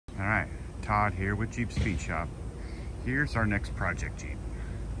All right, Todd here with Jeep Speed Shop. Here's our next project Jeep.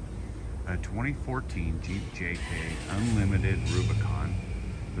 A 2014 Jeep JK Unlimited Rubicon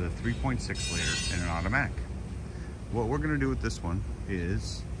with a 3.6 liter and an automatic. What we're gonna do with this one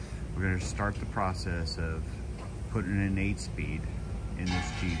is we're gonna start the process of putting an 8-speed in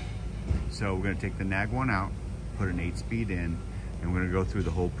this Jeep. So we're gonna take the nag one out, put an 8-speed in, and we're gonna go through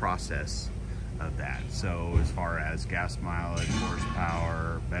the whole process of that. So as far as gas mileage,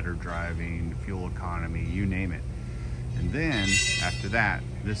 horsepower, better driving, fuel economy, you name it. And then after that,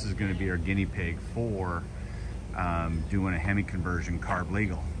 this is going to be our guinea pig for doing a Hemi conversion CARB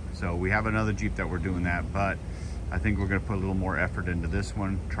legal. So we have another Jeep that we're doing that, but I think we're going to put a little more effort into this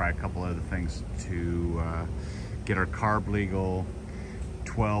one, try a couple other things to get our CARB legal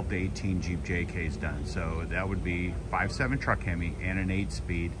 12 to 18 Jeep JKs done. So that would be 5.7 truck Hemi and an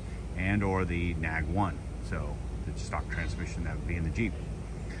 8-speed and or the nag 1. So the stock transmission that would be in the Jeep.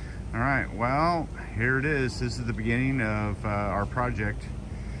 All right, well, here it is. This is the beginning of our project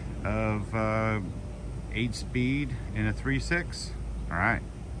of 8-speed and a 3.6. All right,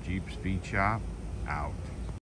 Jeep Speed Shop out.